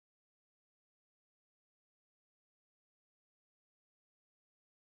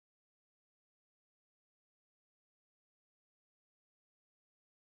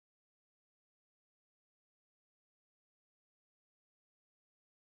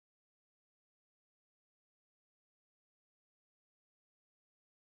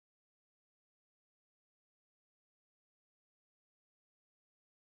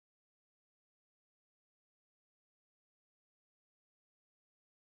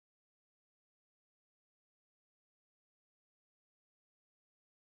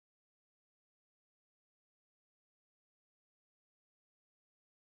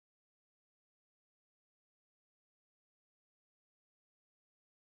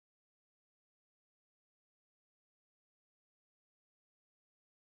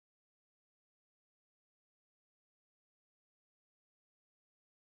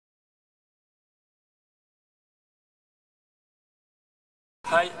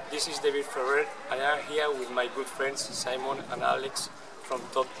Hi, this is David Ferrer. I am here with my good friends Simon and Alex from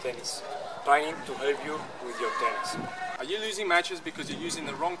Top Tennis, trying to help you with your tennis. Are you losing matches because you're using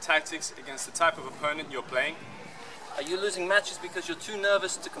the wrong tactics against the type of opponent you're playing? Are you losing matches because you're too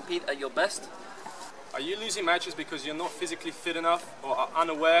nervous to compete at your best? Are you losing matches because you're not physically fit enough or are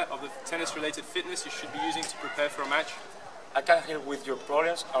unaware of the tennis-related fitness you should be using to prepare for a match? I can help with your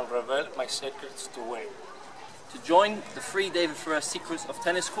problems and reveal my secrets to win. To join the free David Ferrer Secrets of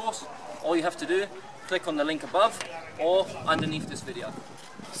Tennis course, all you have to do, click on the link above or underneath this video.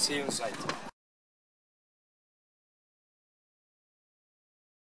 See you inside.